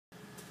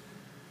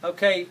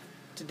Okay,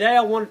 today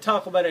I want to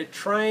talk about a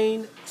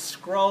Trane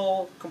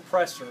scroll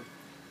compressor.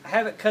 I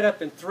have it cut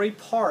up in 3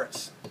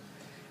 parts.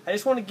 I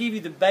just want to give you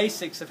the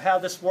basics of how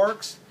this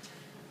works.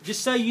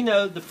 Just so you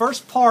know, the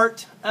first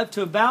part up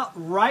to about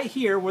right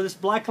here where this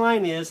black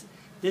line is,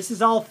 this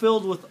is all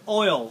filled with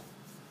oil.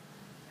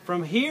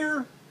 From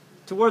here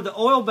to where the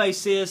oil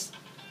base is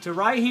to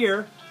right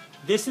here,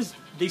 this is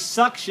the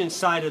suction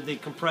side of the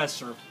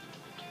compressor.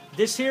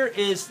 This here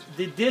is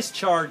the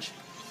discharge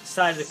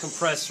side of the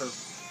compressor.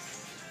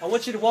 I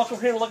want you to walk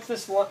over here and look at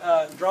this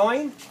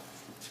drawing.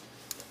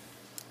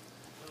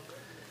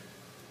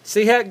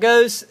 See how it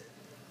goes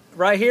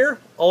right here?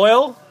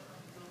 Oil,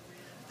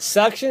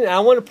 suction. And I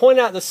want to point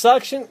out the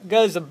suction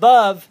goes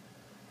above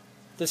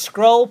the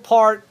scroll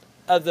part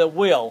of the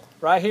wheel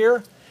right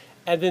here.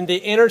 And then the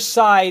inner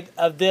side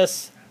of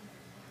this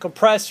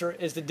compressor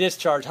is the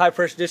discharge, high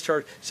pressure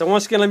discharge. So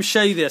once again, let me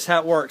show you this, how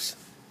it works.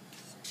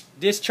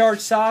 Discharge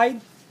side,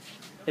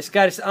 it's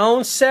got its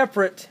own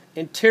separate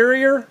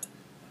interior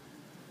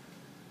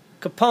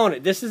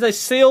component. This is a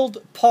sealed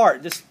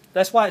part.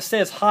 That's why it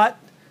says hot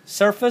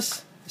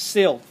surface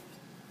sealed.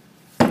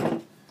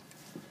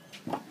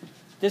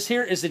 This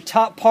here is the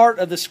top part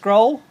of the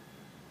scroll.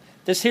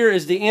 This here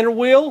is the inner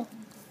wheel.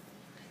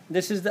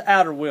 This is the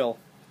outer wheel.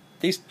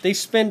 These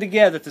spin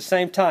together at the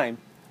same time.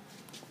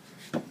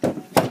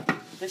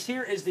 This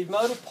here is the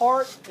motor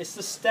part. It's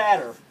the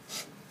stator,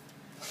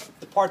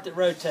 the part that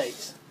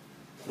rotates.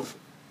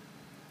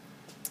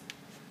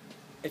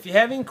 If you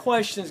have any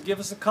questions, give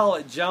us a call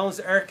at Jones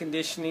Air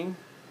Conditioning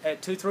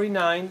at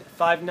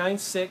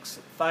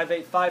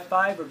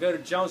 239-596-5855 or go to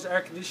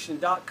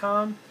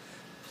jonesairconditioning.com.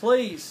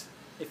 Please,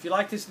 if you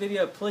like this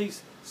video,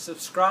 please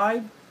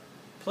subscribe,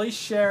 please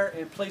share,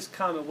 and please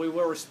comment. We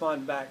will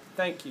respond back.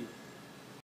 Thank you.